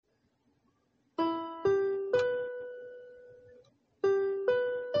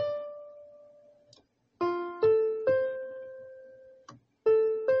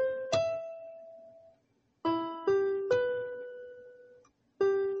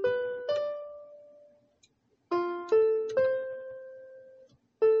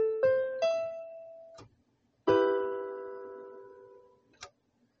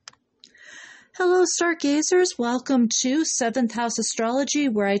Hello, stargazers. Welcome to 7th House Astrology,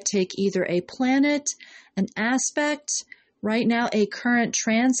 where I take either a planet, an aspect, right now a current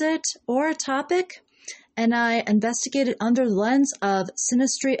transit, or a topic, and I investigate it under the lens of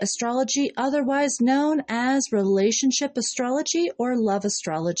synastry astrology, otherwise known as relationship astrology or love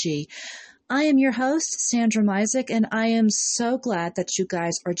astrology. I am your host, Sandra Misek, and I am so glad that you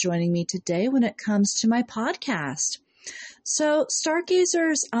guys are joining me today when it comes to my podcast. So,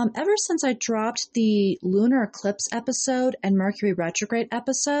 stargazers, ever since I dropped the lunar eclipse episode and Mercury retrograde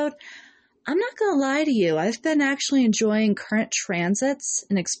episode, I'm not going to lie to you, I've been actually enjoying current transits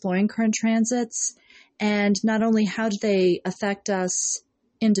and exploring current transits, and not only how do they affect us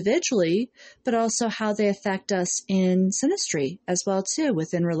individually, but also how they affect us in synastry as well too,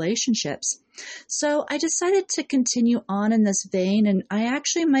 within relationships. So I decided to continue on in this vein, and I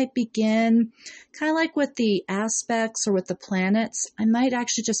actually might begin kind of like with the aspects or with the planets. I might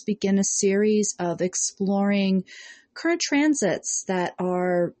actually just begin a series of exploring current transits that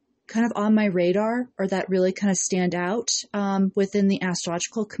are kind of on my radar or that really kind of stand out within the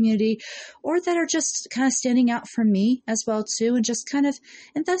astrological community, or that are just kind of standing out for me as well too, and just kind of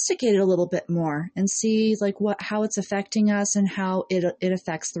investigate it a little bit more and see like how it's affecting us and how it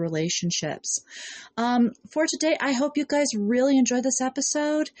affects the relationships. For today, I hope you guys really enjoy this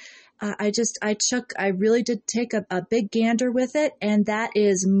episode. I really did take a big gander with it, and that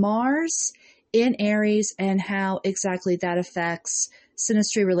is Mars in Aries and how exactly that affects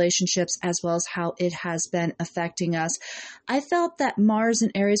synastry relationships, as well as how it has been affecting us. I felt that Mars in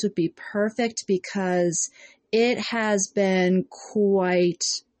Aries would be perfect because it has been quite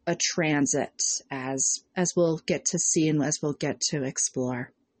a transit, as we'll get to see and as we'll get to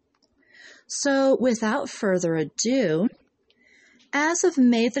explore. So without further ado, as of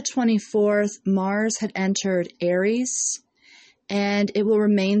May the 24th, Mars had entered Aries, and it will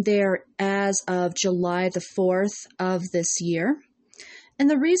remain there as of July the 4th of this year. And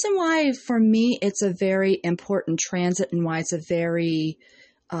the reason why, for me, it's a very important transit and why it's a very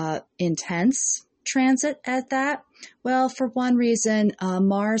intense transit at that, well, for one reason,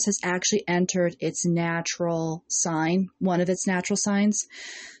 Mars has actually entered its natural sign, one of its natural signs.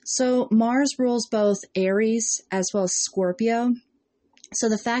 So Mars rules both Aries as well as Scorpio. So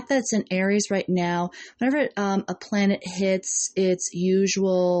the fact that it's in Aries right now, whenever a planet hits its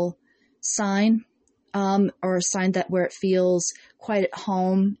usual sign, or a sign that where it feels quite at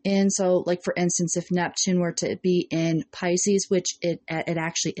home in. So like, for instance, if Neptune were to be in Pisces, which it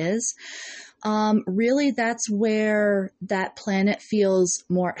actually is, really that's where that planet feels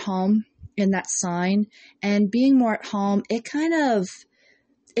more at home in that sign. And being more at home,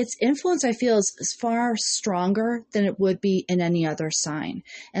 its influence, I feel, is far stronger than it would be in any other sign.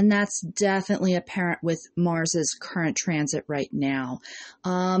 And that's definitely apparent with Mars's current transit right now.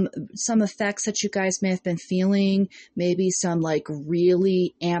 Some effects that you guys may have been feeling, maybe some like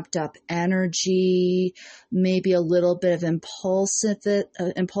really amped up energy, maybe a little bit of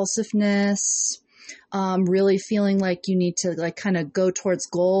impulsiveness, really feeling like you need to like kind of go towards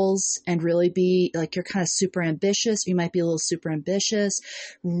goals and really be like, you're kind of super ambitious. You might be a little super ambitious,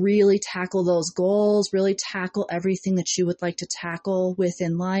 really tackle those goals, really tackle everything that you would like to tackle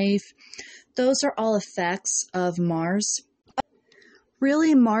within life. Those are all effects of Mars.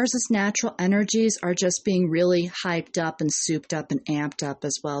 Really, Mars's natural energies are just being really hyped up and souped up and amped up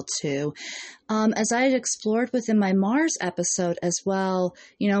as well, too. As I had explored within my Mars episode as well,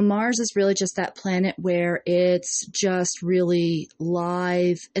 Mars is really just that planet where it's just really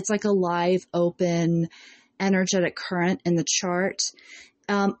live. It's like a live, open, energetic current in the chart.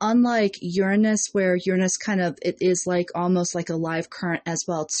 Unlike Uranus, where Uranus it is like almost like a live current as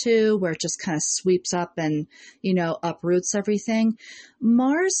well too, where it just kind of sweeps up and, uproots everything.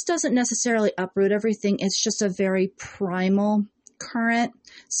 Mars doesn't necessarily uproot everything. It's just a very primal current.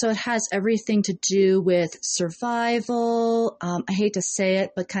 So it has everything to do with survival. I hate to say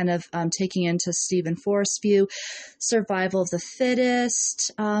it, but kind of taking into Stephen Forrest's view, survival of the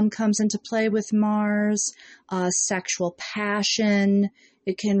fittest comes into play with Mars. Sexual passion,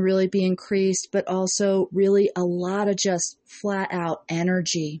 it can really be increased, but also really a lot of just flat out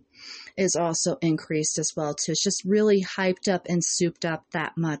energy is also increased as well too. It's just really hyped up and souped up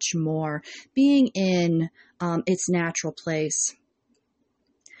that much more, being in its natural place.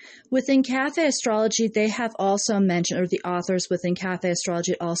 Within Cafe Astrology, they have also mentioned, or the authors within Cafe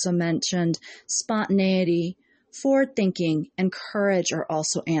Astrology also mentioned, spontaneity, forward thinking, and courage are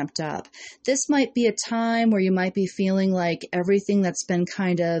also amped up. This might be a time where you might be feeling like everything that's been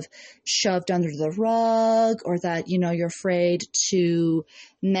kind of shoved under the rug, or that, you're afraid to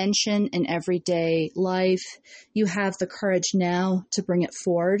mention in everyday life. You have the courage now to bring it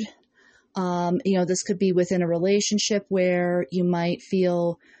forward. This could be within a relationship where you might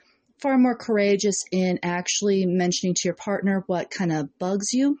feel far more courageous in actually mentioning to your partner what kind of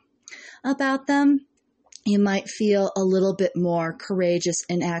bugs you about them. You might feel a little bit more courageous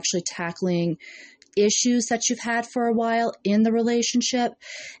in actually tackling issues that you've had for a while in the relationship.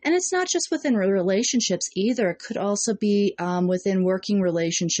 And it's not just within relationships either. It could also be within working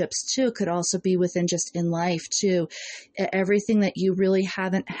relationships too. It could also be within just in life too. Everything that you really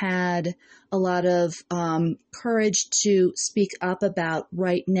haven't had a lot of courage to speak up about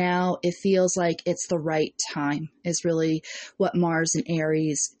right now, it feels like it's the right time is really what Mars and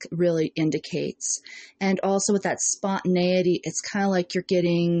Aries really indicates. And also with that spontaneity, it's kind of like you're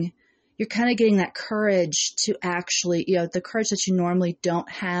kind of getting that courage to actually, the courage that you normally don't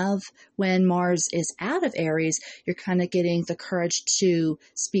have when Mars is out of Aries. You're kind of getting the courage to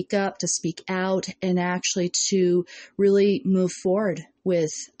speak up, to speak out, and actually to really move forward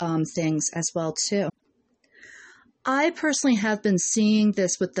with things as well too. I personally have been seeing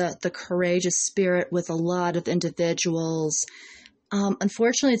this with the courageous spirit with a lot of individuals.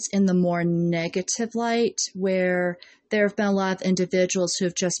 Unfortunately, it's in the more negative light where there have been a lot of individuals who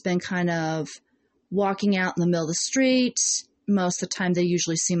have just been kind of walking out in the middle of the street. Most of the time they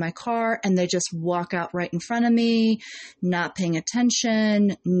usually see my car and they just walk out right in front of me, not paying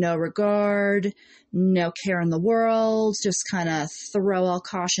attention, no regard, no care in the world, just kind of throw all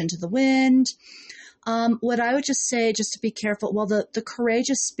caution to the wind. What I would just say, just to be careful, well, the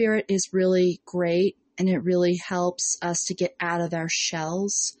courageous spirit is really great. And it really helps us to get out of our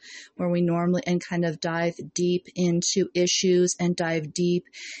shells where we normally and kind of dive deep into issues and dive deep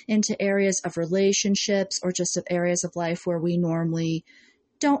into areas of relationships or just of areas of life where we normally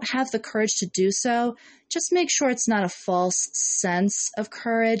don't have the courage to do so. Just make sure it's not a false sense of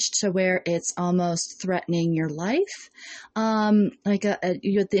courage to where it's almost threatening your life.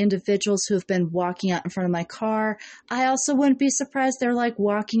 The individuals who have been walking out in front of my car, I also wouldn't be surprised they're like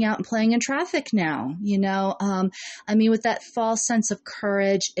walking out and playing in traffic now, with that false sense of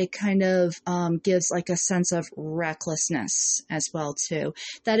courage, it kind of gives like a sense of recklessness as well too.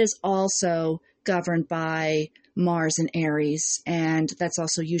 That is also governed by Mars and Aries, and that's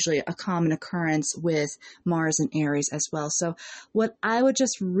also usually a common occurrence with Mars and Aries as well. So what I would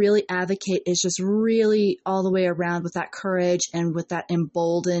just really advocate is just really all the way around with that courage and with that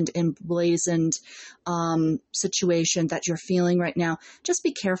emboldened, emblazoned situation that you're feeling right now. Just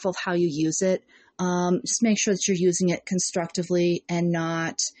be careful of how you use it. Just make sure that you're using it constructively and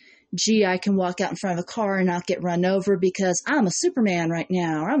not, gee, I can walk out in front of a car and not get run over because I'm a Superman right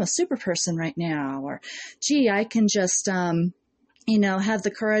now, or I'm a super person right now, or gee, I can just, have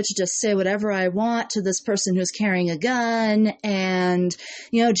the courage to just say whatever I want to this person who's carrying a gun and,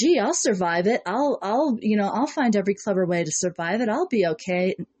 gee, I'll survive it. I'll find every clever way to survive it. I'll be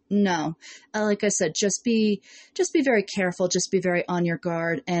okay. No, like I said, just be very careful, just be very on your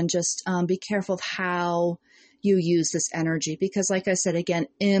guard and just be careful of how you use this energy because like I said, again,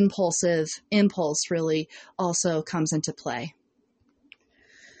 impulse really also comes into play.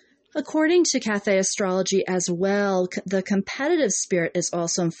 According to Cafe Astrology as well, the competitive spirit is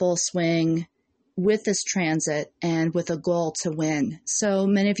also in full swing with this transit and with a goal to win. So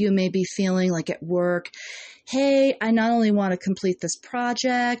many of you may be feeling like at work, hey, I not only want to complete this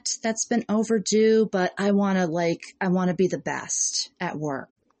project that's been overdue, but I want to be the best at work.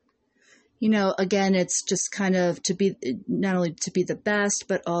 Again, it's just kind of to be, not only to be the best,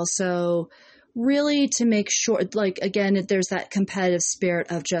 but also really to make sure, again, there's that competitive spirit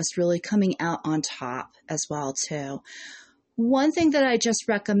of just really coming out on top as well, too. One thing that I just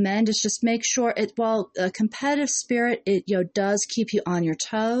recommend is just make sure while a competitive spirit, it does keep you on your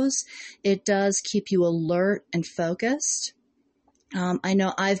toes. It does keep you alert and focused. I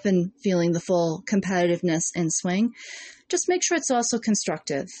know I've been feeling the full competitiveness in swing. Just make sure it's also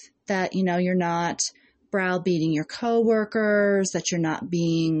constructive. That, you're not browbeating your coworkers, that you're not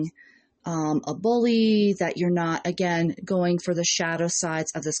being a bully, that you're not, again, going for the shadow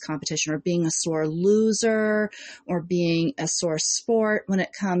sides of this competition or being a sore loser or being a sore sport when it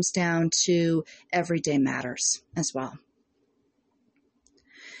comes down to everyday matters as well.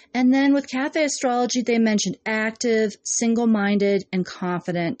 And then with Cafe Astrology, they mentioned active, single-minded, and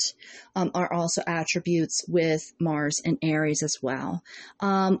confident are also attributes with Mars and Aries as well.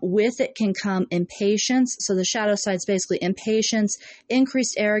 With it can come impatience. So the shadow side is basically impatience,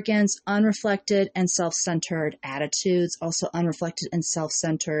 increased arrogance, unreflected and self-centered attitudes, also unreflected and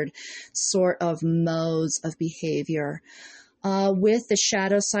self-centered sort of modes of behavior. With the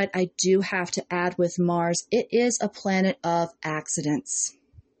shadow side, I do have to add with Mars, it is a planet of accidents.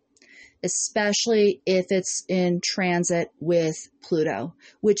 especially if it's in transit with Pluto,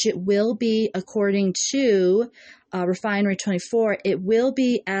 which it will be according to Refinery 24. It will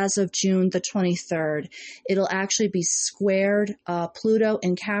be as of June the 23rd. It'll actually be squared Pluto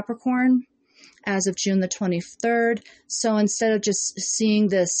in Capricorn as of June the 23rd. So instead of just seeing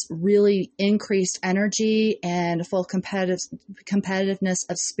this really increased energy and full competitiveness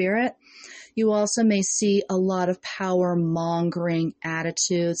of spirit, you also may see a lot of power-mongering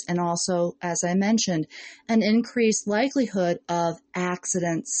attitudes and also, as I mentioned, an increased likelihood of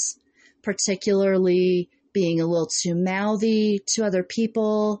accidents, particularly being a little too mouthy to other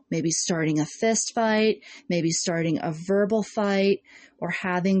people, maybe starting a fist fight, maybe starting a verbal fight, or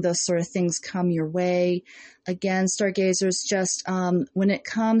having those sort of things come your way. Again, stargazers, just when it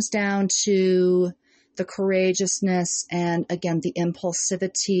comes down to the courageousness and, again, the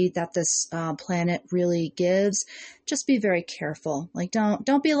impulsivity that this planet really gives, just be very careful. Like,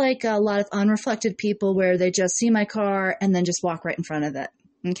 don't be like a lot of unreflected people where they just see my car and then just walk right in front of it.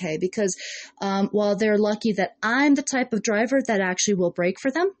 Okay, because while they're lucky that I'm the type of driver that actually will brake for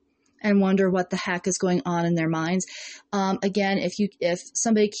them and wonder what the heck is going on in their minds, again, if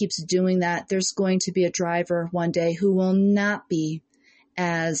somebody keeps doing that, there's going to be a driver one day who will not be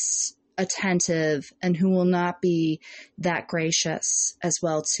as attentive and who will not be that gracious as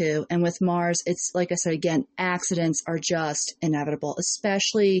well too. And with Mars, it's like I said, again, accidents are just inevitable,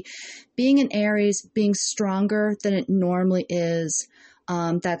 especially being in Aries, being stronger than it normally is.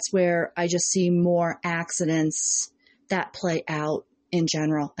 That's where I just see more accidents that play out in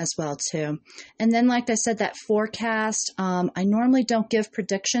general as well too. And then, like I said, that forecast, I normally don't give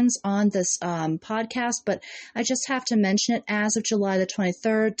predictions on this podcast, but I just have to mention it as of July the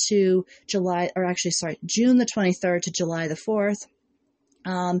 23rd to June the 23rd to July the 4th.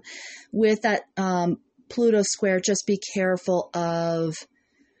 With that Pluto square, just be careful of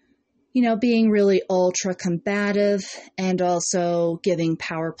being really ultra combative and also giving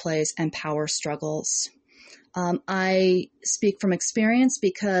power plays and power struggles. I speak from experience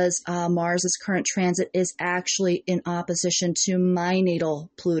because Mars's current transit is actually in opposition to my natal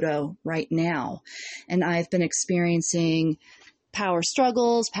Pluto right now. And I've been experiencing power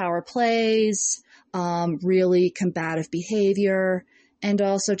struggles, power plays, really combative behavior, and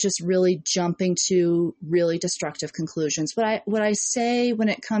also just really jumping to really destructive conclusions. What I say when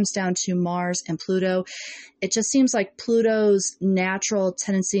it comes down to Mars and Pluto, it just seems like Pluto's natural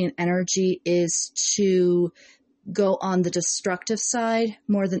tendency and energy is to go on the destructive side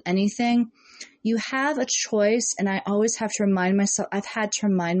more than anything. You have a choice, and I always have to remind myself, I've had to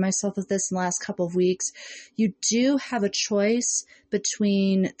remind myself of this in the last couple of weeks. You do have a choice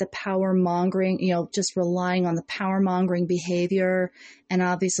between the power mongering, just relying on the power mongering behavior, and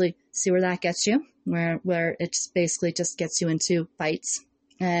obviously see where that gets you, where it basically just gets you into fights.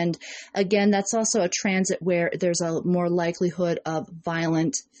 And again, that's also a transit where there's a more likelihood of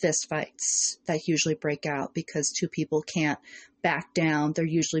violent fistfights that usually break out because two people can't back down. They're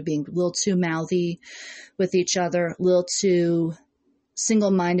usually being a little too mouthy with each other, a little too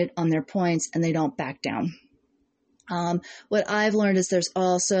single-minded on their points, and they don't back down. What I've learned is there's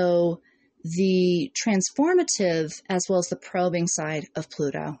also the transformative as well as the probing side of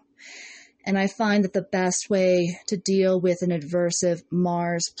Pluto. And I find that the best way to deal with an adversive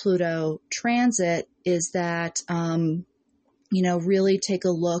Mars-Pluto transit is that, really take a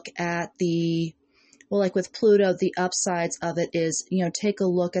look at like with Pluto, the upsides of it is, take a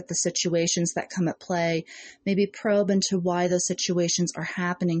look at the situations that come at play, maybe probe into why those situations are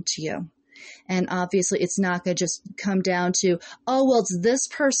happening to you. And obviously, it's not going to just come down to, it's this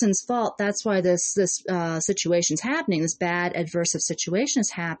person's fault. That's why this situation's happening. This bad, adversive situation is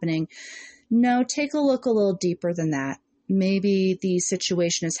happening. No, take a look a little deeper than that. Maybe the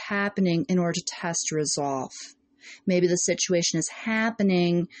situation is happening in order to test resolve. Maybe the situation is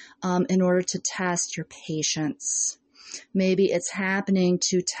happening in order to test your patience. Maybe it's happening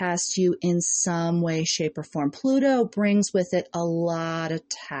to test you in some way, shape, or form. Pluto brings with it a lot of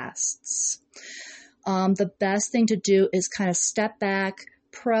tests. The best thing to do is kind of step back,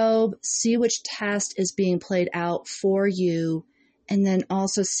 probe, see which test is being played out for you, and then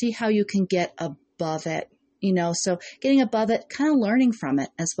also see how you can get above it. So getting above it, kind of learning from it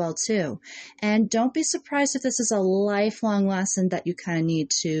as well too. And don't be surprised if this is a lifelong lesson that you kind of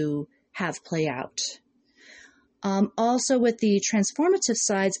need to have play out. Also with the transformative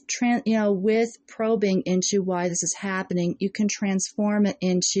sides, with probing into why this is happening, you can transform it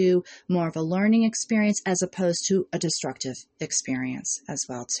into more of a learning experience as opposed to a destructive experience as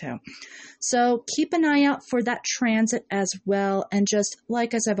well too. So keep an eye out for that transit as well. And just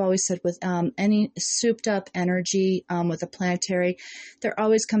like as I've always said with any souped up energy with a planetary, there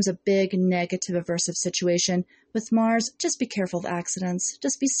always comes a big negative aversive situation. With Mars, just be careful of accidents.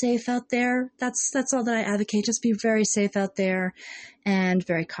 Just be safe out there. That's all that I advocate. Just be very safe out there and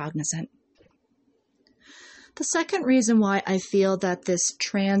very cognizant. The second reason why I feel that this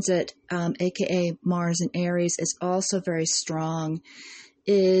transit, aka Mars in Aries, is also very strong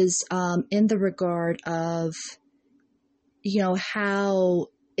is in the regard of, how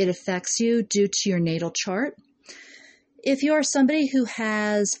it affects you due to your natal chart. If you are somebody who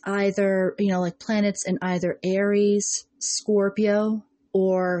has either, like planets in either Aries, Scorpio,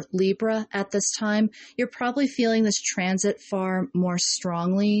 or Libra at this time, you're probably feeling this transit far more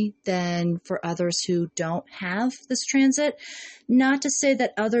strongly than for others who don't have this transit. Not to say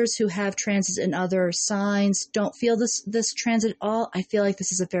that others who have transits in other signs don't feel this transit at all. I feel like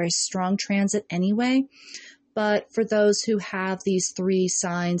this is a very strong transit anyway. But for those who have these three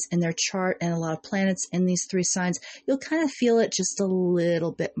signs in their chart and a lot of planets in these three signs, you'll kind of feel it just a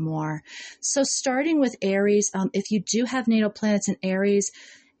little bit more. So starting with Aries, if you do have natal planets in Aries,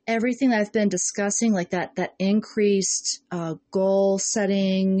 everything that I've been discussing, like that increased goal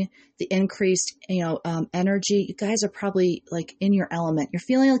setting, the increased energy, you guys are probably like in your element. You're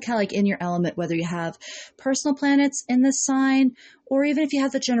feeling kind of like in your element, whether you have personal planets in this sign, or even if you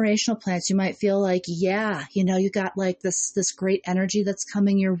have the generational planets, you might feel like, you got like this great energy that's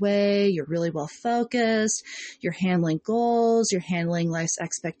coming your way. You're really well focused. You're handling goals. You're handling life's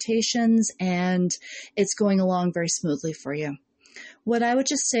expectations, and it's going along very smoothly for you. What I would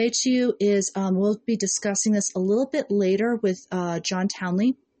just say to you is we'll be discussing this a little bit later with John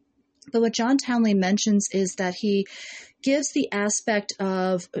Townley. But what John Townley mentions is that he gives the aspect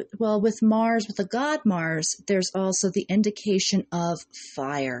of, with Mars, with the god Mars, there's also the indication of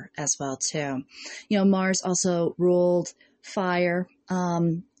fire as well, too. Mars also ruled fire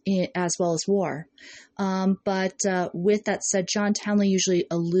as well as war. But with that said, John Townley usually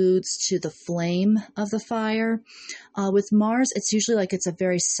alludes to the flame of the fire. With Mars, it's usually like it's a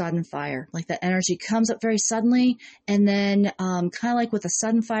very sudden fire, like that energy comes up very suddenly, and then kind of like with a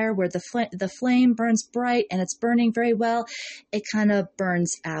sudden fire where the flame burns bright and it's burning very well, it kind of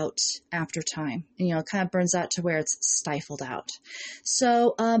burns out after time. It kind of burns out to where it's stifled out.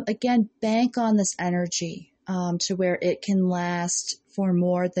 So again, bank on this energy to where it can last for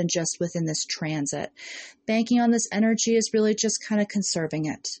more than just within this transit. Banking on this energy is really just kind of conserving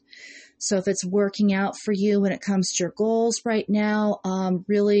it. So if it's working out for you when it comes to your goals right now,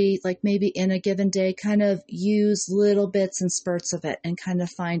 really like maybe in a given day, kind of use little bits and spurts of it and kind of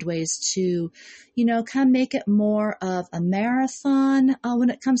find ways to, kind of make it more of a marathon when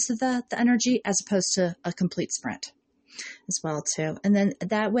it comes to the energy as opposed to a complete sprint as well too. And then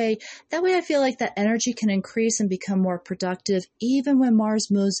that way I feel like that energy can increase and become more productive even when Mars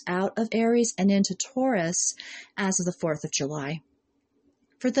moves out of Aries and into Taurus as of the 4th of July.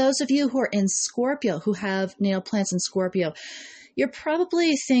 For those of you who are in Scorpio, who have natal planets in Scorpio, you're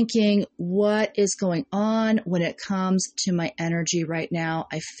probably thinking, what is going on when it comes to my energy right now?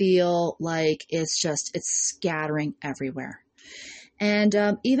 I feel like it's scattering everywhere. And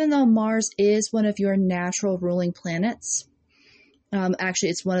even though Mars is one of your natural ruling planets, actually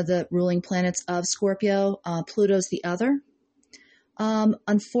it's one of the ruling planets of Scorpio, Pluto's the other.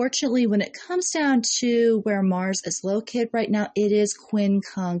 Unfortunately, when it comes down to where Mars is located right now, it is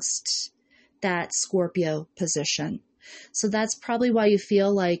quincunxed that Scorpio position. So that's probably why you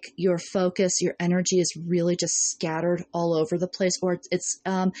feel like your focus, your energy is really just scattered all over the place, or it's,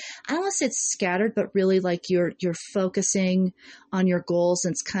 I don't want to say it's scattered, but really like you're focusing on your goals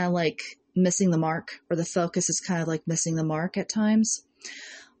and it's kind of like missing the mark, or the focus is kind of like missing the mark at times.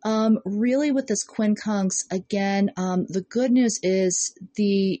 Really with this quincunx, again, the good news is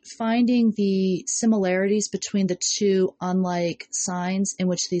finding the similarities between the two unlike signs in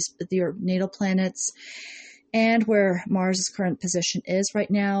which your natal planets and where Mars' current position is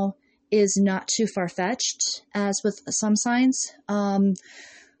right now is not too far-fetched, as with some signs. One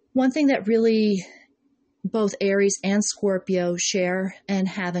thing that really both Aries and Scorpio share and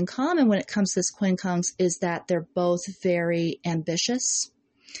have in common when it comes to this quincunx is that they're both very ambitious,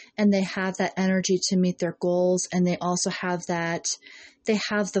 and they have that energy to meet their goals, and they also have that they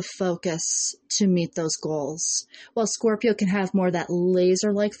have the focus to meet those goals. While Scorpio can have more of that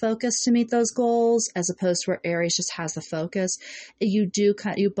laser-like focus to meet those goals, as opposed to where Aries just has the focus, you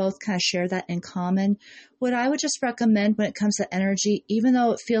both kind of share that in common. What I would just recommend when it comes to energy, even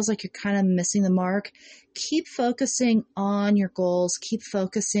though it feels like you're kind of missing the mark, keep focusing on your goals, keep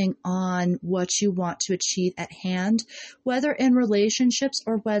focusing on what you want to achieve at hand, whether in relationships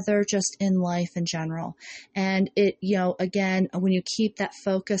or whether just in life in general. And it, again, when you keep that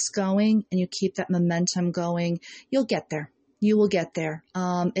focus going and you keep that momentum going, you'll get there. You will get there.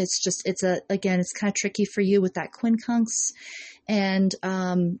 It's kind of tricky for you with that quincunx. And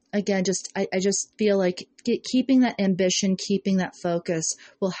again, I just feel like keeping that ambition, keeping that focus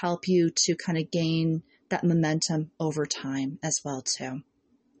will help you to kind of gain that momentum over time as well too.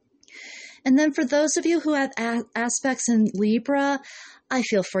 And then for those of you who have aspects in Libra, I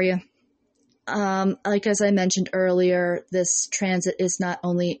feel for you. Like as I mentioned earlier, this transit is not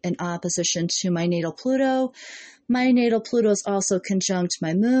only in opposition to my natal Pluto is also conjunct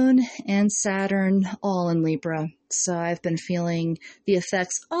my moon and Saturn, all in Libra. So I've been feeling the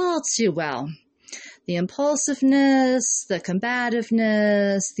effects all too well. The impulsiveness, the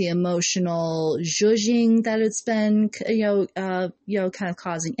combativeness, the emotional zhuzhing that it's been, kind of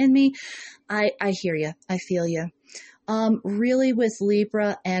causing in me. I hear you. I feel you. Really with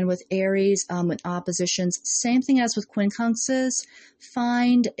Libra and with Aries, with oppositions, same thing as with quincunxes,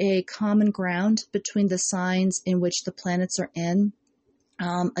 find a common ground between the signs in which the planets are in.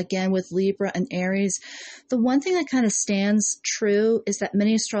 Again, with Libra and Aries, the one thing that kind of stands true is that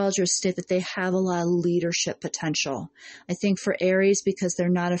many astrologers state that they have a lot of leadership potential. I think for Aries, because they're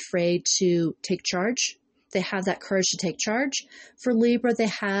not afraid to take charge, they have that courage to take charge. For Libra, they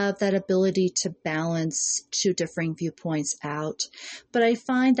have that ability to balance two differing viewpoints out. But I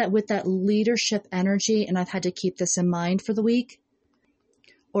find that with that leadership energy, and I've had to keep this in mind for the week,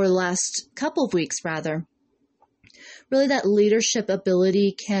 or last couple of weeks rather, really that leadership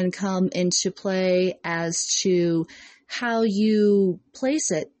ability can come into play as to how you place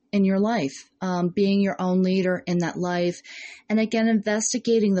it in your life, being your own leader in that life. And again,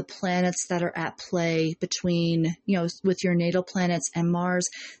 investigating the planets that are at play between, with your natal planets and Mars,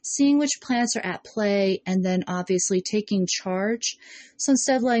 seeing which planets are at play, and then obviously taking charge. So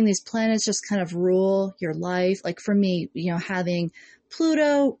instead of letting these planets just kind of rule your life, like for me, having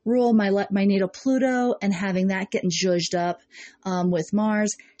Pluto rule my natal Pluto and having that getting zhuzhed up with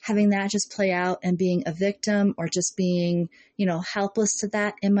Mars, having that just play out and being a victim or just being, helpless to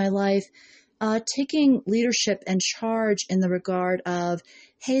that in my life, taking leadership and charge in the regard of,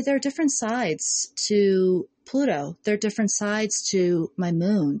 hey, there are different sides to Pluto. There are different sides to my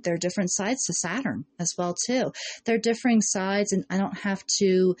moon. There are different sides to Saturn as well, too. There are differing sides, and I don't have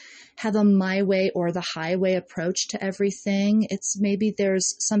to have a my way or the highway approach to everything. It's maybe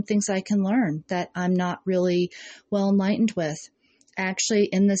there's some things I can learn that I'm not really well enlightened with. Actually,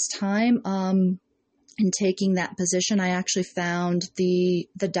 in this time, in taking that position, I actually found the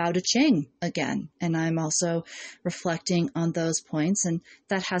Tao Te Ching again, and I'm also reflecting on those points, and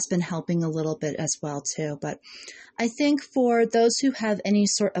that has been helping a little bit as well too. But I think for those who have any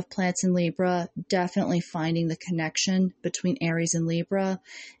sort of planets in Libra, definitely finding the connection between Aries and Libra,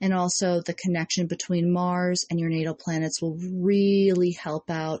 and also the connection between Mars and your natal planets will really help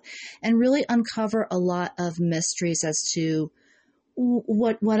out and really uncover a lot of mysteries as to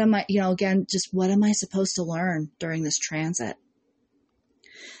what am I, what am I supposed to learn during this transit?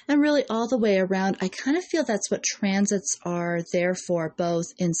 And really all the way around, I kind of feel that's what transits are there for, both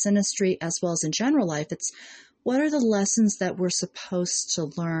in synastry as well as in general life. It's what are the lessons that we're supposed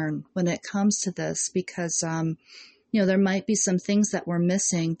to learn when it comes to this? Because, there might be some things that we're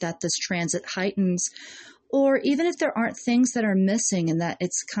missing that this transit heightens. Or even if there aren't things that are missing and that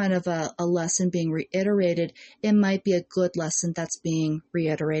it's kind of a lesson being reiterated, it might be a good lesson that's being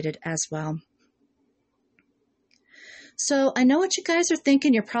reiterated as well. So I know what you guys are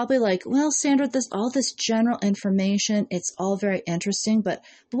thinking. You're probably like, well, Sandra, all this general information, it's all very interesting, but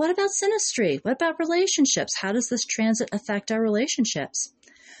what about synastry? What about relationships? How does this transit affect our relationships?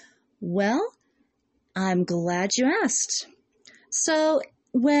 Well, I'm glad you asked. So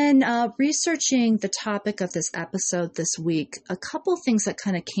when researching the topic of this episode this week, a couple things that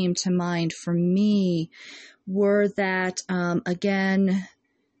kind of came to mind for me were that, again,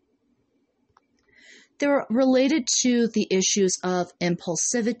 they were related to the issues of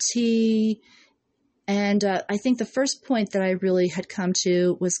impulsivity. And I think the first point that I really had come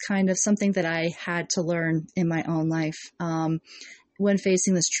to was kind of something that I had to learn in my own life when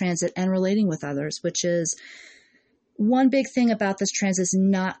facing this transit and relating with others, which is One big thing about this transit is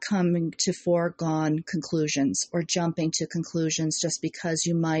not coming to foregone conclusions or jumping to conclusions just because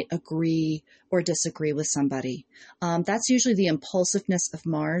you might agree or disagree with somebody. That's usually the impulsiveness of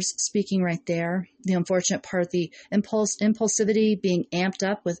Mars speaking right there. The unfortunate part, the impulsivity being amped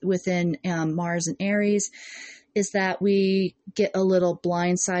up within Mars and Aries, is that we get a little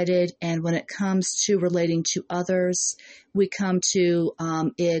blindsided, and when it comes to relating to others, we come to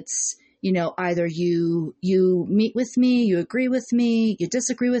it's, either you meet with me, you agree with me, you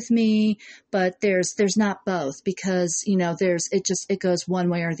disagree with me, but there's not both, because it goes one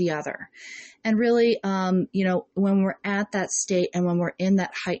way or the other. And really, when we're at that state and when we're in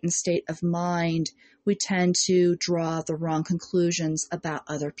that heightened state of mind, we tend to draw the wrong conclusions about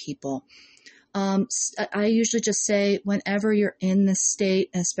other people. I usually just say, whenever you're in this state,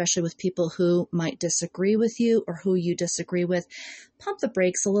 especially with people who might disagree with you or who you disagree with, pump the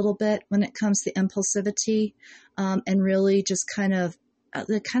brakes a little bit when it comes to impulsivity, and really just kind of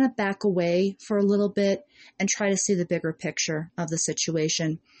back away for a little bit and try to see the bigger picture of the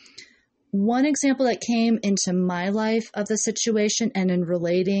situation. One example that came into my life of the situation and in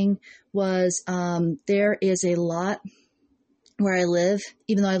relating was there is a lot where I live,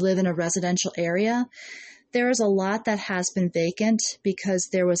 even though I live in a residential area, there is a lot that has been vacant because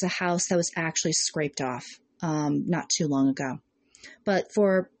there was a house that was actually scraped off not too long ago. But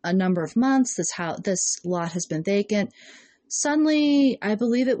for a number of months, this lot has been vacant. Suddenly, I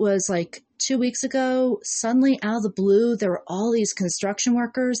believe it was like 2 weeks ago, suddenly out of the blue, there were all these construction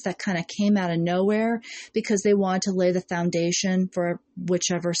workers that kind of came out of nowhere because they wanted to lay the foundation for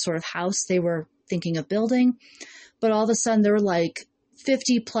whichever sort of house they were thinking of building. But all of a sudden, there were like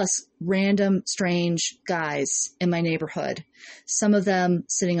 50 plus random strange guys in my neighborhood. Some of them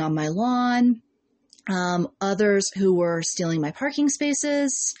sitting on my lawn, others who were stealing my parking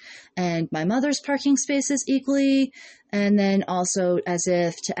spaces and my mother's parking spaces equally. And then also, as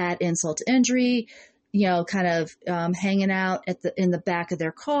if to add insult to injury, kind of hanging out in the back of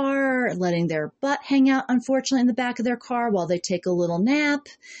their car, letting their butt hang out, unfortunately, in the back of their car while they take a little nap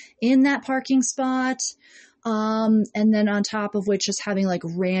in that parking spot. And then on top of which, just having like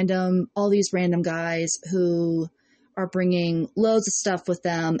all these random guys who are bringing loads of stuff with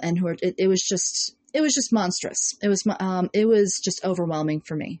them, and who are, it was just monstrous. It was just overwhelming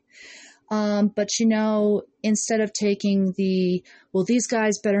for me. But instead of taking these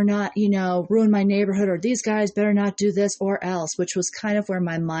guys better not, ruin my neighborhood, or these guys better not do this or else, which was kind of where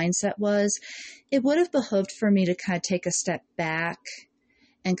my mindset was, it would have behooved for me to kind of take a step back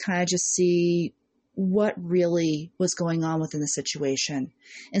and kind of just see what really was going on within the situation,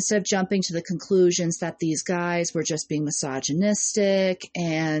 instead of jumping to the conclusions that these guys were just being misogynistic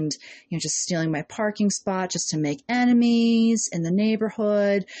and just stealing my parking spot just to make enemies in the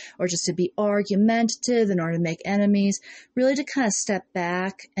neighborhood, or just to be argumentative in order to make enemies. Really to kind of step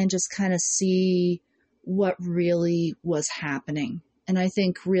back and just kind of see what really was happening. And I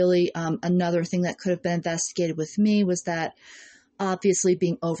think really another thing that could have been investigated with me was that obviously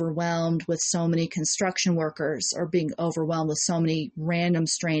being overwhelmed with so many construction workers, or being overwhelmed with so many random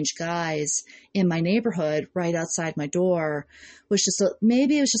strange guys in my neighborhood right outside my door was just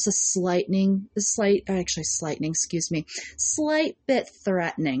maybe it was just slight bit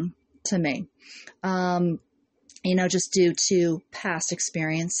threatening to me. Just due to past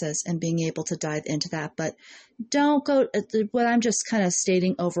experiences and being able to dive into that. But don't go, what I'm just kind of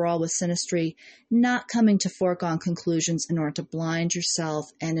stating overall with synastry, not coming to foregone conclusions in order to blind yourself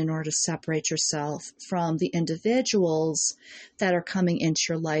and in order to separate yourself from the individuals that are coming into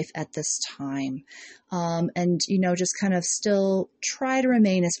your life at this time. And just kind of still try to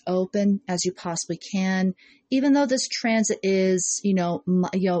remain as open as you possibly can, even though this transit is,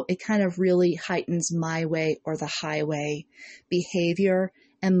 it kind of really heightens my way or the highway behavior,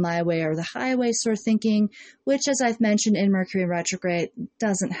 and my way or the highway sort of thinking, which, as I've mentioned in Mercury retrograde,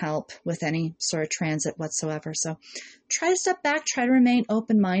 doesn't help with any sort of transit whatsoever. So try to step back, try to remain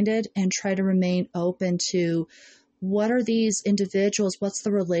open-minded, and try to remain open to what are these individuals, what's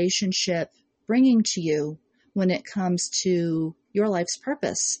the relationship bringing to you when it comes to your life's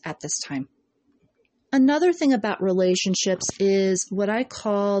purpose at this time. Another thing about relationships is what I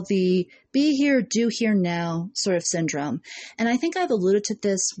call the be here, do here now sort of syndrome. And I think I've alluded to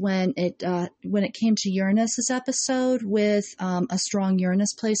this when it came to Uranus's episode with a strong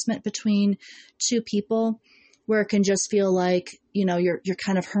Uranus placement between two people, where it can just feel like, you're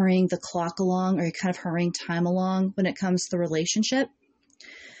kind of hurrying the clock along, or you're kind of hurrying time along when it comes to the relationship.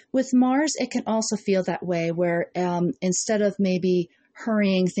 With Mars, it can also feel that way, where instead of maybe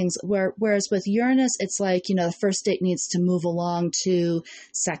hurrying things. Whereas with Uranus, it's like, the first date needs to move along to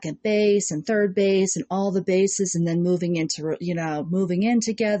second base and third base and all the bases, and then moving in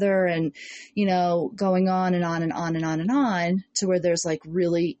together and, going on and on and on and on and on to where there's like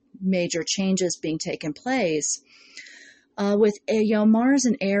really major changes being taken place. With Mars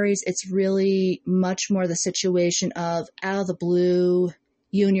and Aries, it's really much more the situation of out of the blue,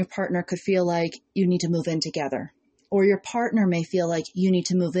 you and your partner could feel like you need to move in together. Or your partner may feel like you need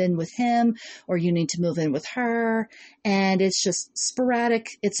to move in with him or you need to move in with her. And it's just sporadic.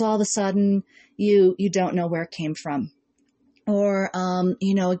 It's all of a sudden you don't know where it came from. Or,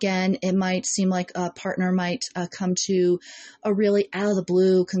 again, it might seem like a partner might come to a really out of the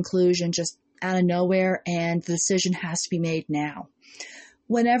blue conclusion just out of nowhere, and the decision has to be made now.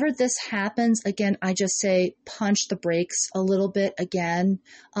 Whenever this happens, again, I just say punch the brakes a little bit again.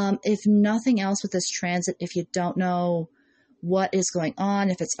 If nothing else with this transit, if you don't know what is going on,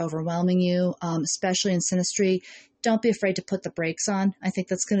 if it's overwhelming you, especially in synastry, don't be afraid to put the brakes on. I think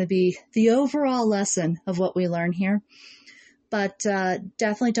that's going to be the overall lesson of what we learn here. But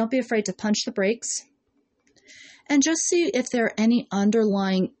definitely don't be afraid to punch the brakes. And just see if there are any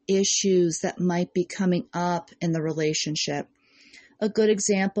underlying issues that might be coming up in the relationship. A good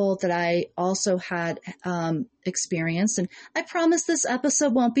example that I also had experienced, and I promise this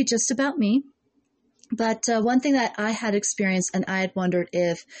episode won't be just about me, but one thing that I had experienced, and I had wondered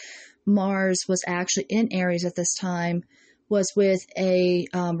if Mars was actually in Aries at this time, was with a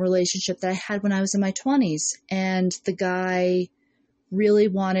relationship that I had when I was in my 20s. And the guy really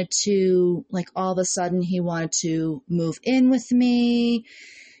wanted to, like, all of a sudden he wanted to move in with me.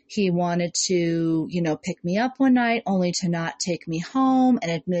 He wanted to, pick me up one night only to not take me home and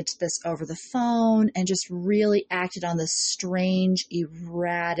admit to this over the phone, and just really acted on this strange,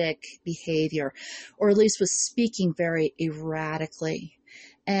 erratic behavior, or at least was speaking very erratically.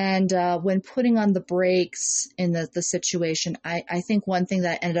 And when putting on the brakes in the situation, I think one thing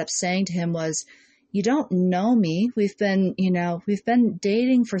that I ended up saying to him was, you don't know me. We've been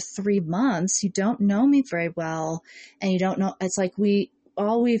dating for 3 months. You don't know me very well. And you don't know, it's like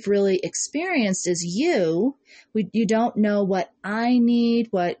all we've really experienced is you. You don't know what I need,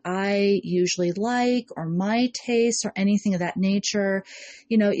 what I usually like, or my taste, or anything of that nature.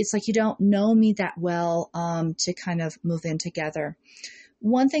 It's like you don't know me that well to kind of move in together.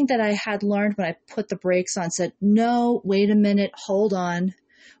 One thing that I had learned when I put the brakes on, said, no, wait a minute, hold on,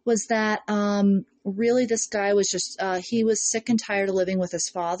 was that really this guy was just, he was sick and tired of living with his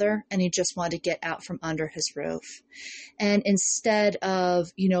father, and he just wanted to get out from under his roof. And instead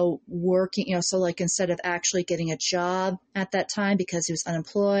of, working, so like instead of actually getting a job at that time because he was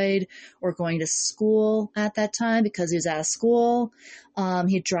unemployed, or going to school at that time because he was out of school,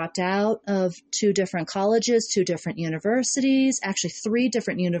 he dropped out of 2 different colleges, 2 different universities, actually 3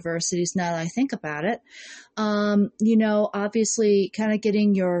 different universities now that I think about it. Obviously kind of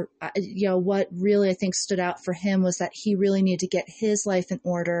getting what really I think stood out for him was that he really needed to get his life in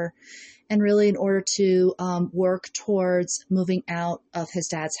order, and really in order to work towards moving out of his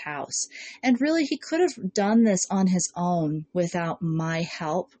dad's house. And really he could have done this on his own without my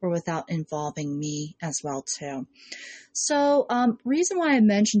help, or without involving me as well too. So reason why I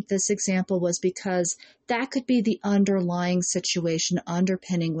mentioned this example was because that could be the underlying situation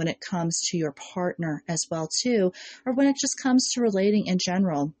underpinning when it comes to your partner as well too, or when it just comes to relating in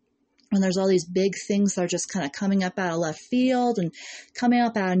general. When there's all these big things that are just kind of coming up out of left field and coming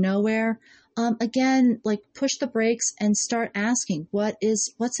up out of nowhere, again, like push the brakes and start asking,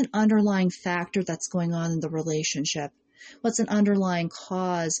 what's an underlying factor that's going on in the relationship? What's an underlying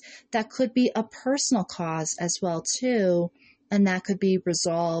cause? That could be a personal cause as well too, and that could be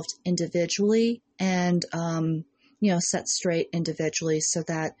resolved individually and set straight individually, so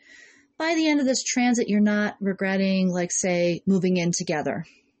that by the end of this transit, you're not regretting, like, say, moving in together.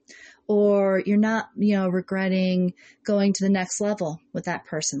 Or you're not, regretting going to the next level with that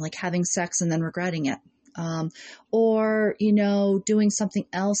person, like having sex and then regretting it. Or doing something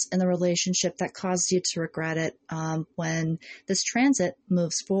else in the relationship that caused you to regret it when this transit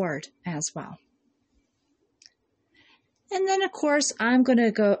moves forward as well. And then, of course, I'm going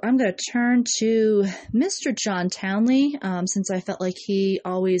to turn to Mr. John Townley, since I felt like he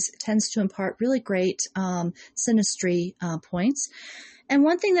always tends to impart really great synastry points. And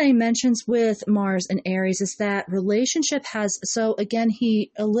one thing that he mentions with Mars and Aries is that relationship so again,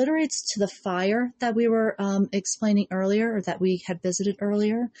 he alliterates to the fire that we were explaining earlier, or that we had visited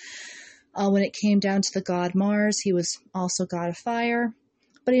earlier. When it came down to the god Mars, he was also god of fire.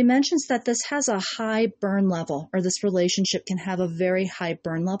 But he mentions that this has a high burn level, or this relationship can have a very high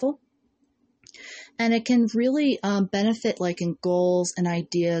burn level. And it can really benefit like in goals and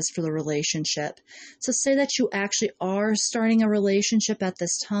ideas for the relationship. So say that you actually are starting a relationship at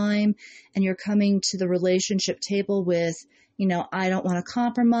this time and you're coming to the relationship table with, I don't want to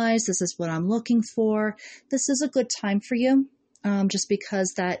compromise. This is what I'm looking for. This is a good time for you. Just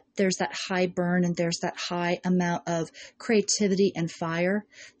because that there's that high burn and there's that high amount of creativity and fire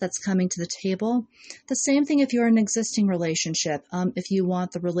that's coming to the table. The same thing if you're in an existing relationship. If you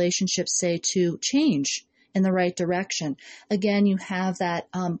want the relationship, say, to change in the right direction. Again, you have that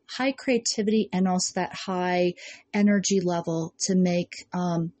high creativity and also that high energy level to make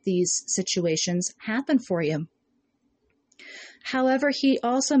these situations happen for you. However, he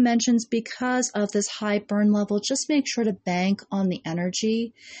also mentions because of this high burn level, just make sure to bank on the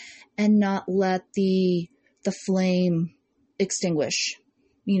energy and not let the flame extinguish.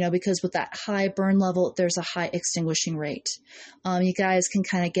 Because with that high burn level, there's a high extinguishing rate. You guys can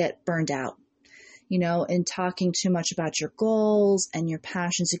kind of get burned out. In talking too much about your goals and your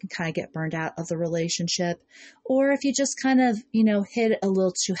passions, you can kind of get burned out of the relationship. Or if you just kind of, hit it a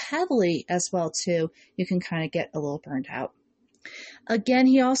little too heavily as well too, you can kind of get a little burned out. Again,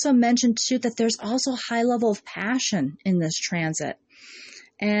 he also mentioned too that there's also a high level of passion in this transit.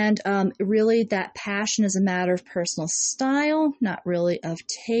 And really that passion is a matter of personal style, not really of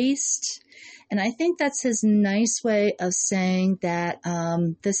taste. And I think that's his nice way of saying that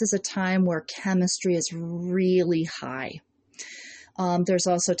this is a time where chemistry is really high. There's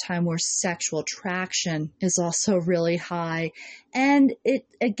also a time where sexual attraction is also really high. And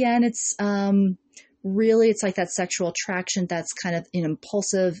it's like that sexual attraction that's kind of an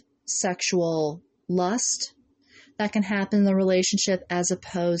impulsive sexual lust that can happen in the relationship as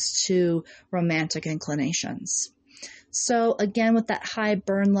opposed to romantic inclinations. So again, with that high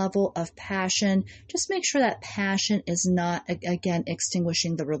burn level of passion, just make sure that passion is not, again,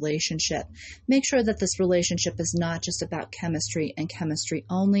 extinguishing the relationship. Make sure that this relationship is not just about chemistry and chemistry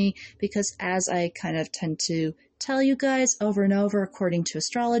only, because as I kind of tend to tell you guys over and over, according to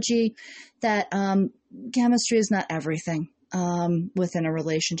astrology, that chemistry is not everything within a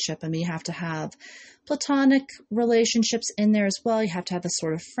relationship. I mean, you have to have platonic relationships in there as well. You have to have a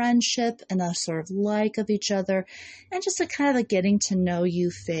sort of friendship and a sort of like of each other, and just a kind of a getting to know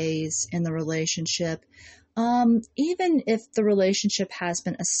you phase in the relationship. Even if the relationship has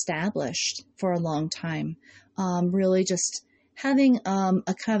been established for a long time, really just having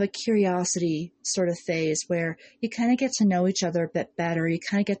a kind of a curiosity sort of phase where you kind of get to know each other a bit better. You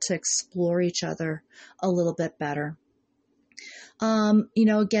kind of get to explore each other a little bit better.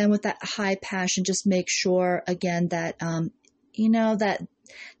 Again, with that high passion, just make sure, again, that,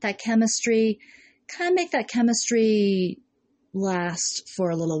 that chemistry, kind of make that chemistry last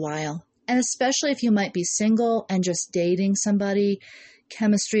for a little while. And especially if you might be single and just dating somebody,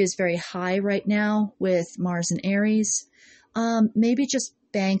 chemistry is very high right now with Mars and Aries. Maybe just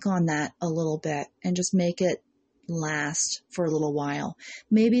bank on that a little bit and just make it last for a little while.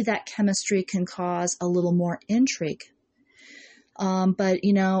 Maybe that chemistry can cause a little more intrigue. But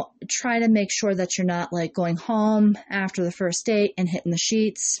try to make sure that you're not like going home after the first date and hitting the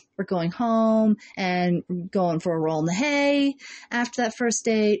sheets, or going home and going for a roll in the hay after that first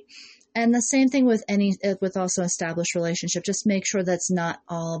date. And the same thing with with also established relationship. Just make sure that's not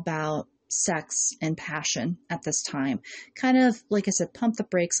all about sex and passion at this time. Kind of, like I said, pump the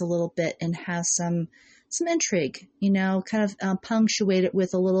brakes a little bit and have some intrigue, kind of punctuate it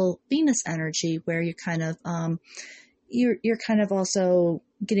with a little Venus energy where you kind of, you're kind of also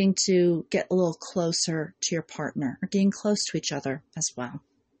getting to get a little closer to your partner, or getting close to each other as well.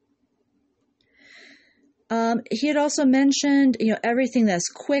 He had also mentioned, everything that's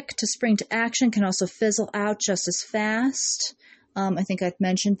quick to spring to action can also fizzle out just as fast. I think I've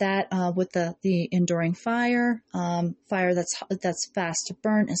mentioned that with the enduring fire. Fire that's fast to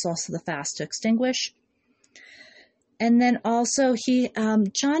burn is also the fast to extinguish. And then also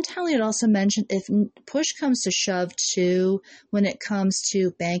John Townley had also mentioned if push comes to shove too, when it comes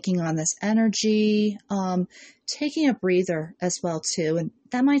to banking on this energy, taking a breather as well too. And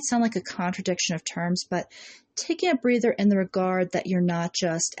that might sound like a contradiction of terms, but taking a breather in the regard that you're not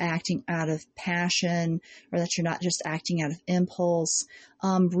just acting out of passion, or that you're not just acting out of impulse.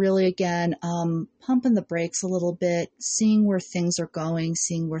 Really, again, pumping the brakes a little bit, seeing where things are going,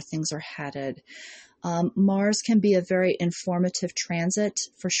 seeing where things are headed. Mars can be a very informative transit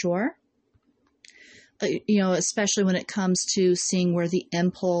for sure. Especially when it comes to seeing where the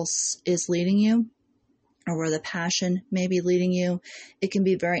impulse is leading you, or where the passion may be leading you. It can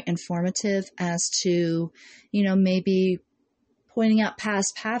be very informative as to, maybe pointing out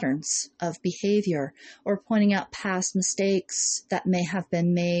past patterns of behavior, or pointing out past mistakes that may have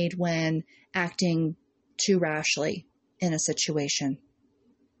been made when acting too rashly in a situation.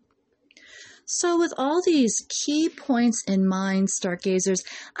 So with all these key points in mind, stargazers,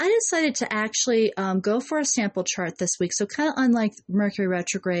 I decided to actually go for a sample chart this week. So kind of unlike Mercury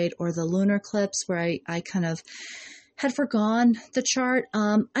retrograde or the lunar eclipse where I kind of had forgone the chart,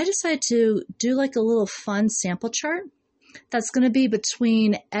 I decided to do like a little fun sample chart. That's going to be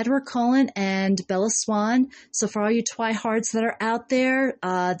between Edward Cullen and Bella Swan. So for all you twihards that are out there,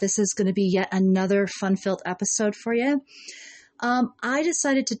 this is going to be yet another fun-filled episode for you. I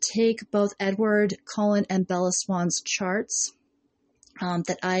decided to take both Edward Cullen and Bella Swan's charts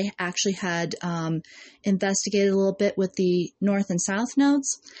that I actually had investigated a little bit with the North and South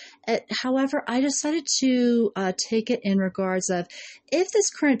nodes. However, I decided to take it in regards of if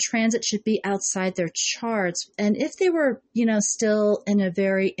this current transit should be outside their charts, and if they were, still in a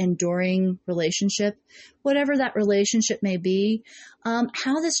very enduring relationship, whatever that relationship may be,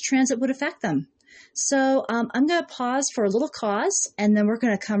 how this transit would affect them. So I'm going to pause for a little cause, and then we're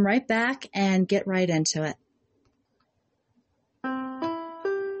going to come right back and get right into it.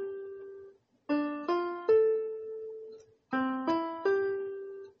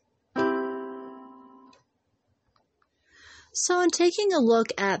 So in taking a look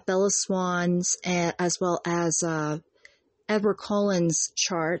at Bella Swan's as well as Edward Cullen's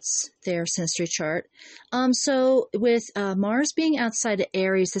charts, their synastry chart. So with Mars being outside of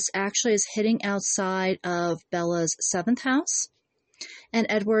Aries, this actually is hitting outside of Bella's 7th house and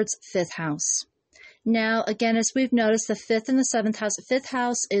Edward's 5th house. Now, again, as we've noticed, the 5th and the 7th house, the 5th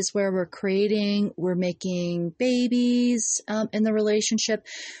house is where we're making babies in the relationship.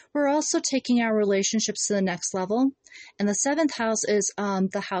 We're also taking our relationships to the next level. And the 7th house is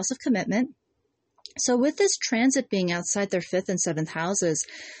the house of commitment. So with this transit being outside their 5th and 7th houses,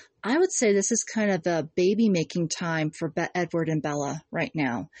 I would say this is kind of a baby making time for Edward and Bella right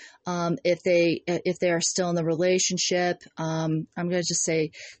now. If they are still in the relationship, I'm going to just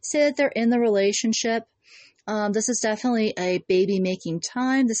say that they're in the relationship. This is definitely a baby making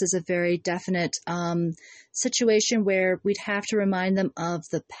time. This is a very definite situation where we'd have to remind them of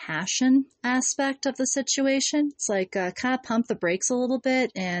the passion aspect of the situation. It's like kind of pump the brakes a little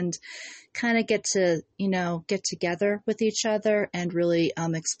bit and kind of get together with each other and really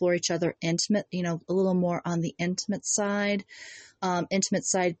explore each other a little more on the intimate side. Intimate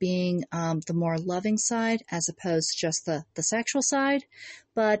side being the more loving side as opposed to just the sexual side.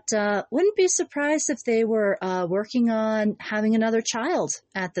 But wouldn't be surprised if they were working on having another child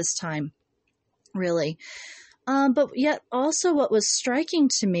at this time, really. But yet also what was striking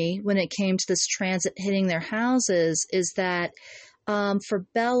to me when it came to this transit hitting their houses is that for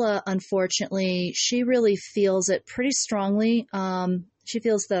Bella, unfortunately, she really feels it pretty strongly. She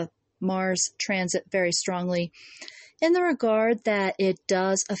feels the Mars transit very strongly in the regard that it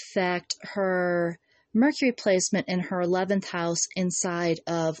does affect her Mercury placement in her 11th house inside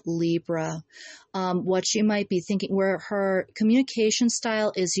of Libra. What she might be thinking, where her communication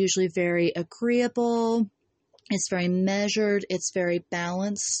style is usually very agreeable, it's very measured, it's very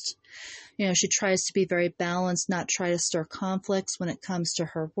balanced. She tries to be very balanced, not try to stir conflicts when it comes to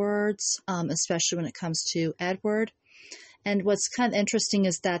her words, especially when it comes to Edward. And what's kind of interesting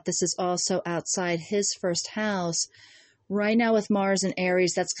is that this is also outside his first house. Right now with Mars and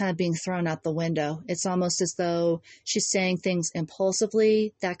Aries, that's kind of being thrown out the window. It's almost as though she's saying things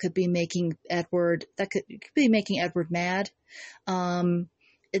impulsively that could be making Edward mad.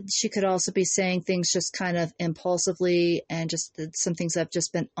 She could also be saying things just kind of impulsively and just some things that have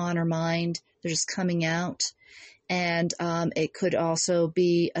just been on her mind. They're just coming out. And it could also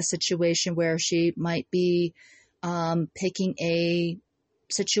be a situation where she might be picking a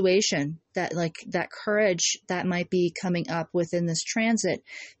situation that courage that might be coming up within this transit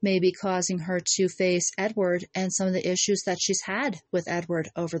may be causing her to face Edward and some of the issues that she's had with Edward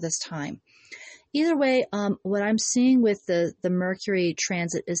over this time. Either way, what I'm seeing with the Mercury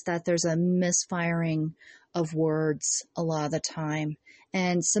transit is that there's a misfiring of words a lot of the time,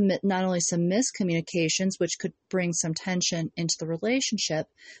 and not only some miscommunications, which could bring some tension into the relationship,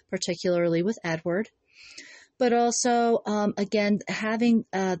 particularly with Edward, but also, again, having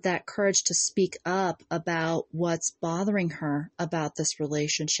that courage to speak up about what's bothering her about this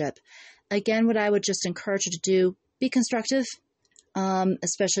relationship. Again, what I would just encourage you to do, be constructive.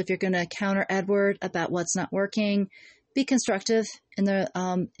 Especially if you're going to counter Edward about what's not working, be constructive in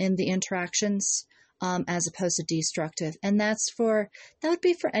the interactions as opposed to destructive. And that would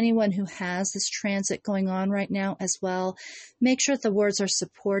be for anyone who has this transit going on right now as well. Make sure that the words are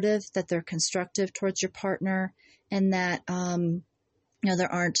supportive, that they're constructive towards your partner, and that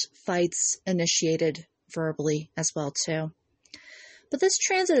there aren't fights initiated verbally as well too. But this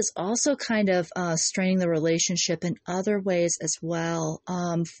transit is also kind of straining the relationship in other ways as well.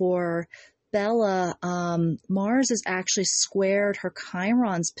 For Bella, Mars is actually squared her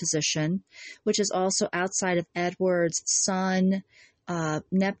Chiron's position, which is also outside of Edward's Sun,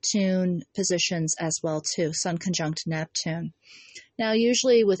 Neptune positions as well too, Sun conjunct Neptune. Now,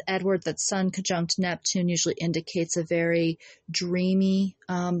 usually with Edward, that Sun conjunct Neptune usually indicates a very dreamy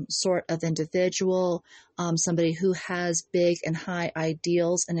sort of individual, somebody who has big and high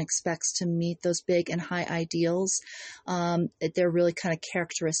ideals and expects to meet those big and high ideals. They're really kind of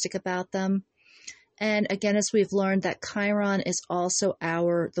characteristic about them. And again, as we've learned, that Chiron is also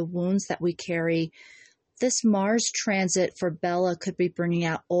the wounds that we carry. This Mars transit for Bella could be bringing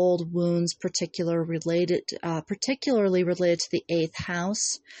out old wounds, particularly related to the 8th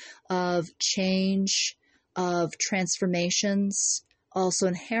house of change, of transformations, also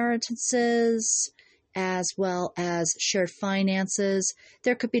inheritances, as well as shared finances.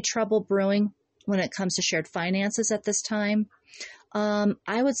 There could be trouble brewing when it comes to shared finances at this time.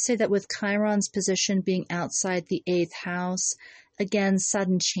 I would say that with Chiron's position being outside the 8th house, again,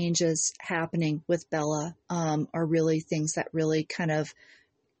 sudden changes happening with Bella are really things that really kind of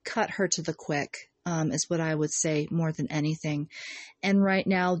cut her to the quick, is what I would say more than anything. And right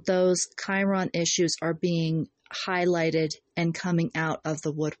now, those Chiron issues are being highlighted and coming out of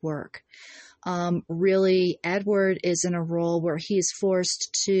the woodwork. Really, Edward is in a role where he's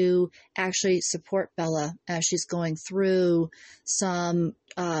forced to actually support Bella as she's going through some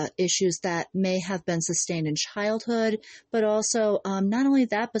issues that may have been sustained in childhood, but also not only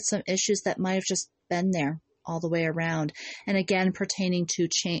that, but some issues that might have just been there all the way around. And again, pertaining to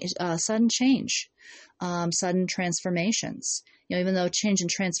sudden change, sudden transformations. Even though change and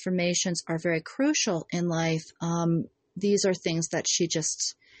transformations are very crucial in life, these are things that she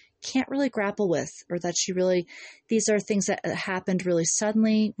just can't really grapple with, or that these are things that happened really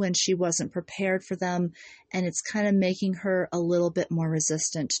suddenly when she wasn't prepared for them, and it's kind of making her a little bit more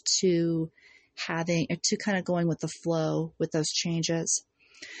resistant to kind of going with the flow with those changes.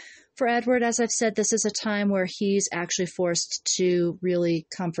 For Edward, as I've said, this is a time where he's actually forced to really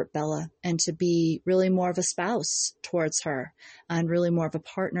comfort Bella and to be really more of a spouse towards her and really more of a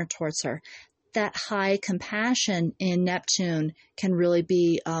partner towards her. That high compassion in Neptune can really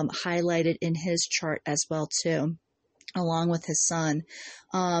be highlighted in his chart as well too, along with his sun.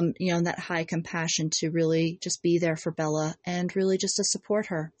 That high compassion to really just be there for Bella and really just to support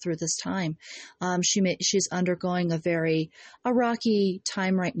her through this time. She's undergoing a rocky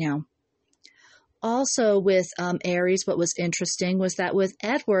time right now. Also with Aries, what was interesting was that with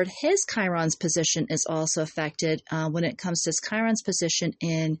Edward, his Chiron's position is also affected when it comes to his Chiron's position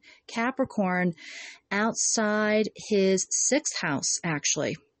in Capricorn outside his 6th house,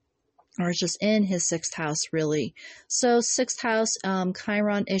 actually, or just in his 6th house, really. So 6th house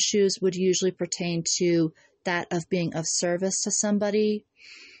Chiron issues would usually pertain to that of being of service to somebody.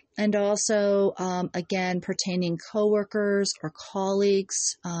 And also, again, pertaining coworkers or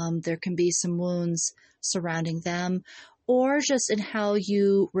colleagues, there can be some wounds surrounding them, or just in how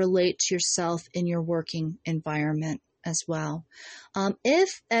you relate to yourself in your working environment as well.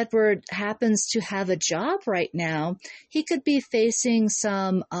 If Edward happens to have a job right now, he could be facing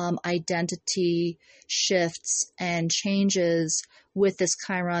some identity shifts and changes with this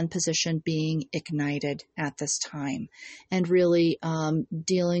Chiron position being ignited at this time, and really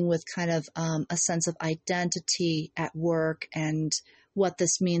dealing with kind of a sense of identity at work and what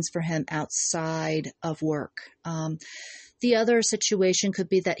this means for him outside of work. The other situation could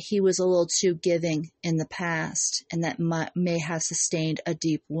be that he was a little too giving in the past, and that may have sustained a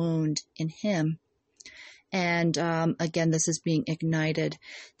deep wound in him. And again, this is being ignited.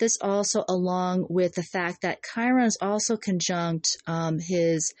 This also, along with the fact that Chiron is also conjunct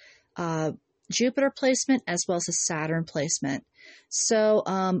his Jupiter placement as well as his Saturn placement. So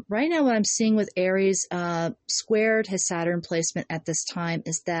right now what I'm seeing with Aries squared his Saturn placement at this time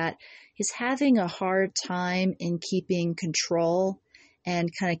is that he's having a hard time in keeping control and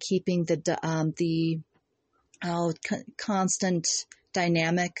kind of keeping the constant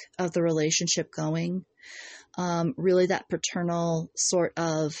dynamic of the relationship going. Really that paternal sort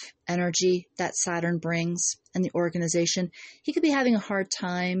of energy that Saturn brings and the organization. He could be having a hard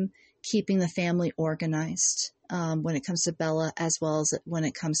time keeping the family organized when it comes to Bella, as well as when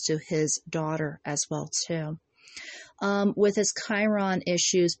it comes to his daughter as well too. With his Chiron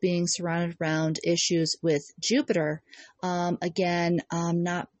issues being surrounded around issues with Jupiter, again,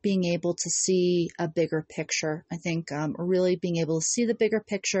 not being able to see a bigger picture. I think really being able to see the bigger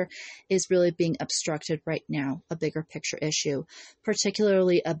picture is really being obstructed right now, a bigger picture issue,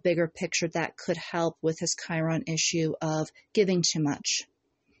 particularly a bigger picture that could help with his Chiron issue of giving too much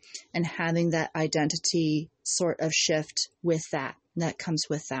and having that identity sort of shift with that. That comes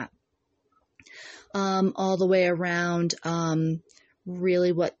with that. All the way around,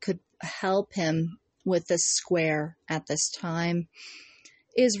 really what could help him with this square at this time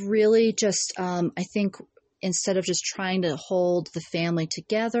is really just, I think, instead of just trying to hold the family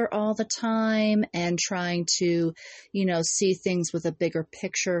together all the time and trying to, see things with a bigger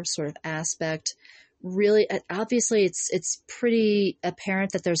picture sort of aspect, really, obviously, it's pretty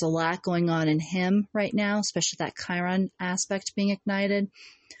apparent that there's a lot going on in him right now, especially that Chiron aspect being ignited.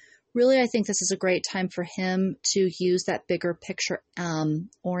 Really, I think this is a great time for him to use that bigger picture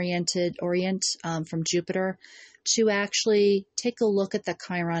orient from Jupiter to actually take a look at the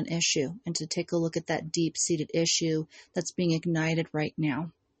Chiron issue and to take a look at that deep-seated issue that's being ignited right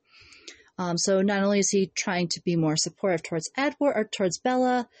now. So not only is he trying to be more supportive towards Edward or towards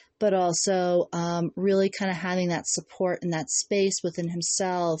Bella, but also really kind of having that support and that space within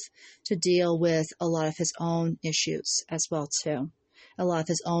himself to deal with a lot of his own issues as well too, a lot of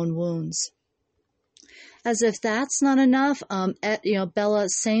his own wounds. As if that's not enough, Bella,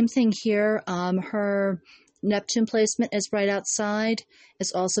 same thing here. Her Neptune placement is right outside.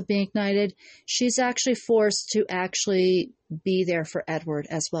 It's also being ignited. She's actually forced to actually be there for Edward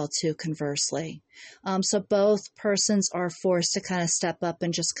as well too, conversely. So both persons are forced to kind of step up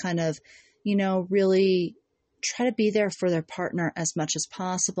and just kind of, really try to be there for their partner as much as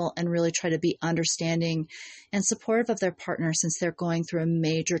possible and really try to be understanding and supportive of their partner since they're going through a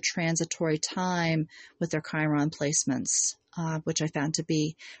major transitory time with their Chiron placements, which I found to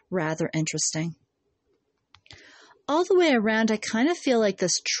be rather interesting. All the way around, I kind of feel like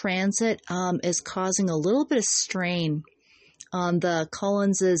this transit is causing a little bit of strain on the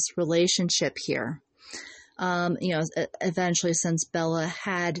Cullens' relationship here. Eventually, since Bella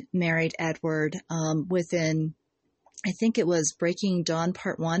had married Edward within, I think it was Breaking Dawn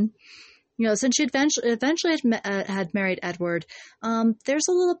Part 1. Since she eventually had married Edward, there's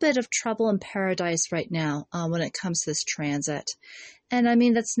a little bit of trouble in paradise right now when it comes to this transit. And I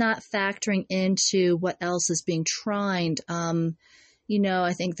mean, that's not factoring into what else is being trined.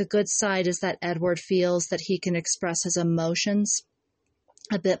 I think the good side is that Edward feels that he can express his emotions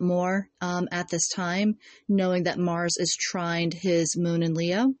a bit more at this time, knowing that Mars is trined his moon in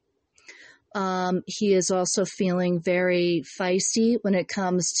Leo. He is also feeling very feisty when it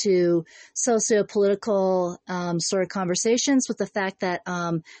comes to socio-political sort of conversations, with the fact that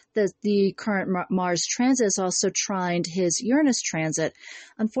the current Mars transit is also trined his Uranus transit.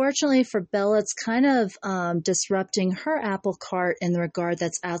 Unfortunately for Bella, it's kind of disrupting her apple cart in the regard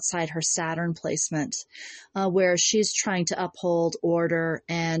that's outside her Saturn placement, where she's trying to uphold order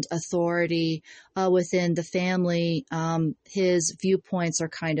and authority within the family. His viewpoints are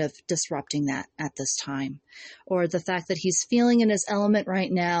kind of disrupting that at this time, or the fact that he's feeling in his element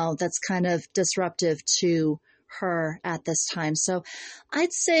right now, that's kind of disruptive to her at this time. So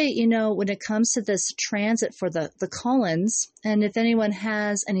I'd say, when it comes to this transit for the Cullens, and if anyone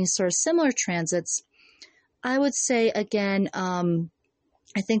has any sort of similar transits, I would say again,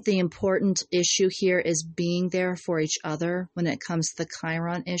 I think the important issue here is being there for each other when it comes to the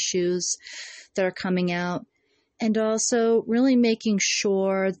Chiron issues that are coming out. And also really making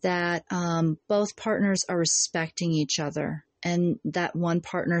sure that both partners are respecting each other and that one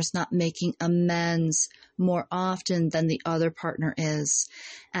partner is not making amends more often than the other partner is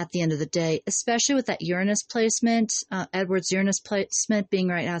at the end of the day, especially with that Uranus placement, Edward's Uranus placement being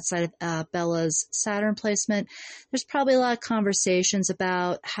right outside of Bella's Saturn placement. There's probably a lot of conversations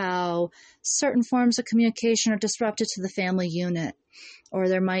about how certain forms of communication are disrupted to the family unit, or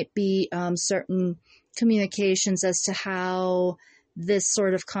there might be certain communications as to how this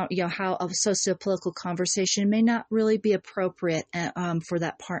sort of, how a socio-political conversation may not really be appropriate for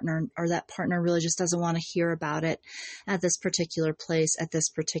that partner, or that partner really just doesn't want to hear about it at this particular place, at this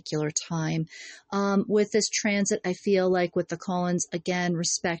particular time. With this transit, I feel like with the Cullens, again,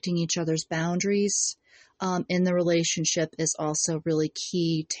 respecting each other's boundaries in the relationship is also really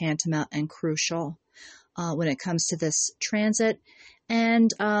key, tantamount, and crucial when it comes to this transit.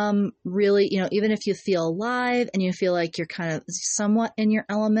 And really, even if you feel alive and you feel like you're kind of somewhat in your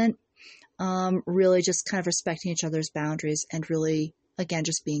element, really just kind of respecting each other's boundaries and really again,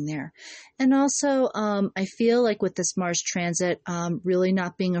 just being there. And also, I feel like with this Mars transit, really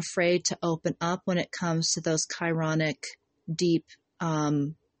not being afraid to open up when it comes to those chironic, deep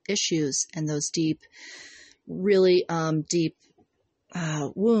issues and those deep, really deep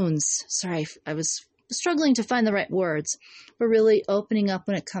wounds. Sorry, I was struggling to find the right words, but really opening up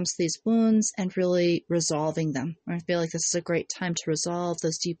when it comes to these wounds and really resolving them. I feel like this is a great time to resolve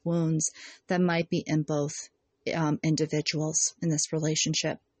those deep wounds that might be in both individuals in this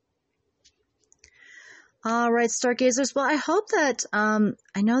relationship. All right, stargazers. Well, I hope that, I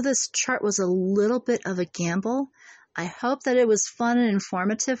know this chart was a little bit of a gamble. I hope that it was fun and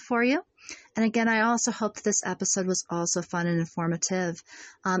informative for you. And again, I also hope that this episode was also fun and informative.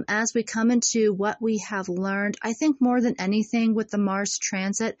 As we come into what we have learned, I think more than anything with the Mars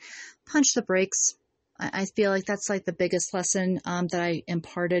transit, punch the brakes. I feel like that's like the biggest lesson that I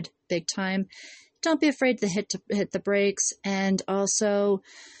imparted big time. Don't be afraid to hit the brakes. And also,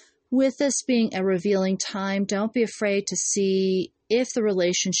 with this being a revealing time, don't be afraid to see if the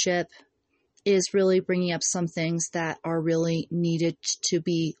relationship is really bringing up some things that are really needed to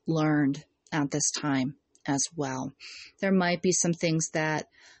be learned at this time as well. There might be some things that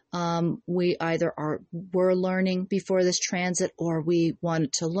we either were learning before this transit, or we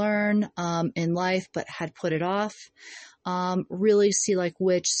wanted to learn in life but had put it off. Really see like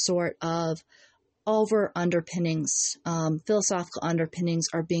which sort of underpinnings, philosophical underpinnings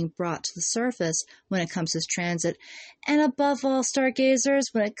are being brought to the surface when it comes to this transit. And above all,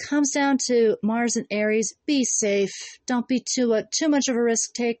 stargazers, when it comes down to Mars and Aries, be safe. Don't be too much of a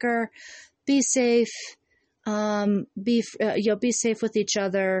risk taker. Be safe. Be safe with each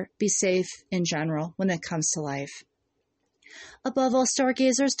other. Be safe in general when it comes to life. Above all,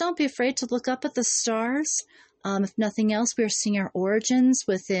 stargazers, don't be afraid to look up at the stars. If nothing else, we are seeing our origins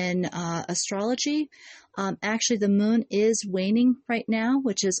within astrology. Actually, the moon is waning right now,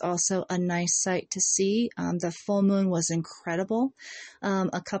 which is also a nice sight to see. The full moon was incredible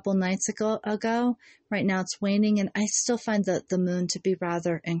a couple nights ago. Right now it's waning, and I still find the moon to be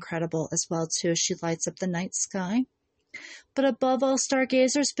rather incredible as well, too. She lights up the night sky. But above all,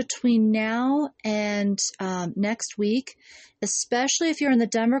 stargazers, between now and next week, especially if you're in the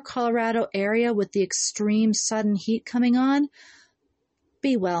Denver, Colorado area with the extreme sudden heat coming on,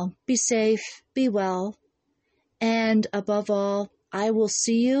 be well, be safe, be well. And above all, I will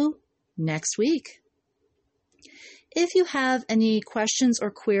see you next week. If you have any questions or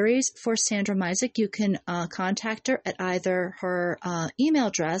queries for Sandra Misek, you can contact her at either her email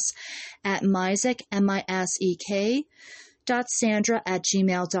address at Misek, MISEK,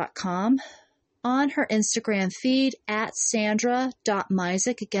 Sandra@gmail.com, on her Instagram feed at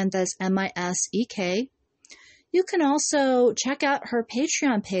Sandra.Misek, again, that's MISEK. You can also check out her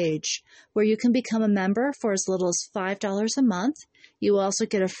Patreon page, where you can become a member for as little as $5 a month. You also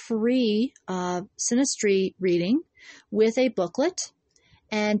get a free synastry reading with a booklet,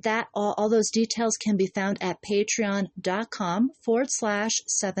 and that all those details can be found at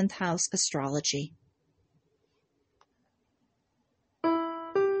patreon.com/7th House Astrology.